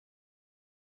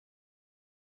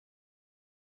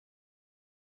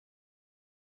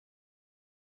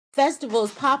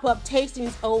Festivals, pop-up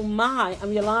tastings, oh my.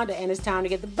 I'm Yolanda, and it's time to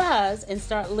get the buzz and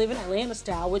start living Atlanta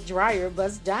style with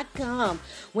DryerBuzz.com.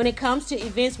 When it comes to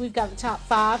events, we've got the top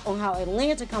 5 on how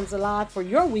Atlanta comes alive for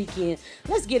your weekend.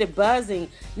 Let's get it buzzing.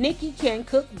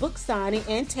 NikkiCanCook book signing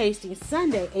and tasting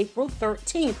Sunday, April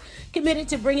 13th. Committed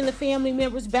to bringing the family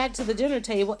members back to the dinner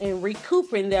table and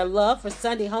recouping their love for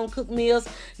Sunday home-cooked meals,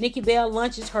 Nikki Bell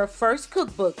launches her first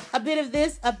cookbook. A bit of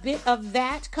this, a bit of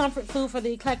that, comfort food for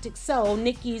the eclectic soul.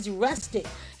 Nikki's rustic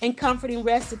and comforting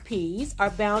recipes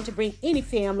are bound to bring any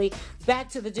family back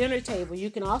to the dinner table. You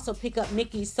can also pick up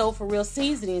Nikki's Soul for Real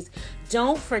seasonings.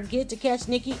 Don't forget to catch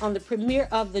Nikki on the premiere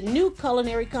of the new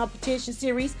culinary competition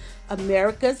series,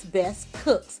 America's Best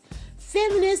Cooks.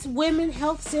 Feminist Women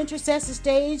Health Center sets the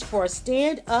stage for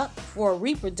Stand Up for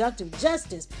Reproductive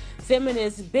Justice,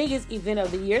 Feminist's biggest event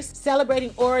of the year,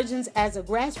 celebrating origins as a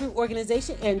grassroots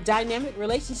organization and dynamic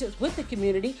relationships with the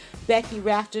community. Becky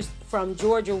Rafters from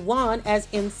Georgia won as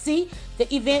MC.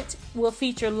 The event will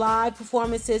feature live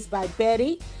performances by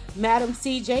Betty, Madam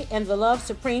CJ, and The Love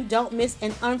Supreme. Don't miss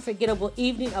an unforgettable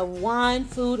evening of wine,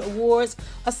 food, awards,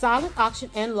 a silent auction,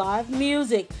 and live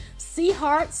music. Sea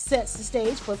Heart sets the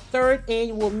stage for 3rd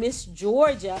annual Miss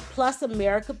Georgia Plus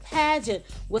America pageant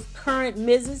with current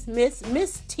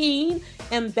Miss Teen,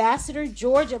 Ambassador,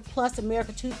 Georgia Plus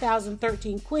America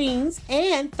 2013 Queens,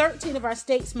 and 13 of our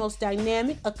state's most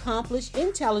dynamic, accomplished,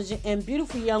 intelligent, and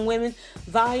beautiful young women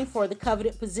vying for the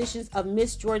coveted positions of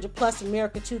Miss Georgia Plus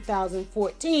America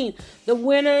 2014. The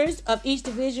winners of each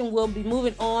division will be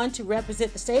moving on to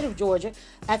represent the state of Georgia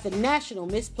at the National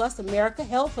Miss Plus America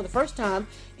held for the first time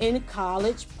in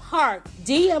College Park.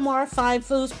 DMR Fine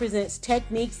Foods presents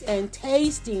techniques and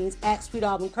tastings at Sweet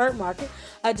Auburn Curb Market.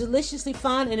 A deliciously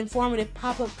fun and informative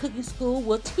pop-up cooking school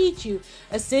will teach you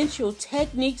essential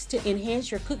techniques to enhance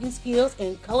your cooking skills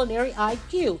and culinary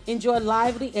IQ. Enjoy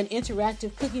lively and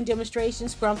interactive cooking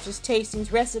demonstrations, scrumptious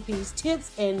tastings, recipes,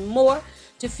 tips, and more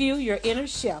to fuel your inner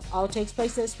chef. All takes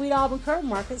place at Sweet Auburn Curb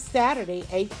Market Saturday,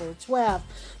 April 12th.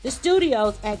 The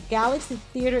studios at Galaxy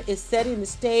Theater is setting the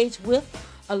stage with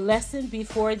A Lesson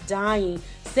Before Dying.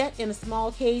 Set in a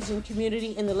small Cajun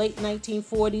community in the late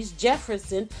 1940s,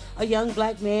 Jefferson, a young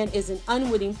black man, is an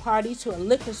unwitting party to a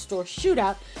liquor store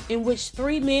shootout in which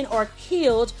 3 men are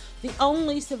killed. The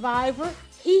only survivor,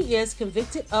 he is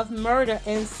convicted of murder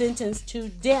and sentenced to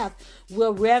death.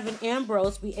 Will Reverend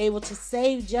Ambrose be able to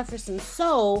save Jefferson's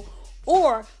soul,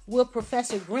 or will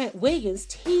Professor Grant Wiggins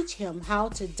teach him how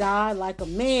to die like a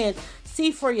man?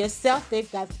 See for yourself.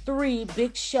 They've got 3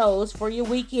 big shows for your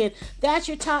weekend. That's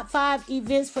your top 5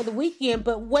 events for the weekend.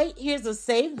 But wait, here's a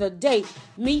save the date.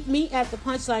 Meet me at the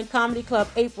Punchline Comedy Club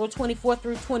April 24th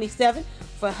through 27th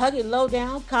for Hug It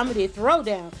Lowdown Comedy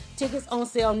Throwdown. Tickets on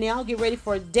sale now. Get ready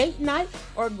for a date night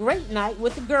or great night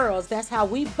with the girls. That's how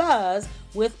we buzz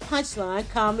with Punchline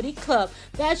Comedy Club.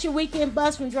 That's your weekend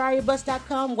buzz from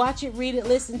DryerBuzz.com. Watch it, read it,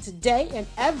 listen today and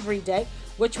every day.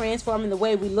 We're transforming the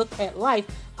way we look at life.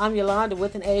 I'm Yolanda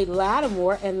with an A,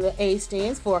 Lattimore, and the A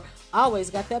stands for Always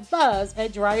Got That Buzz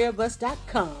at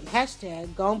DryerBuzz.com.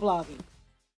 # Gone Blogging.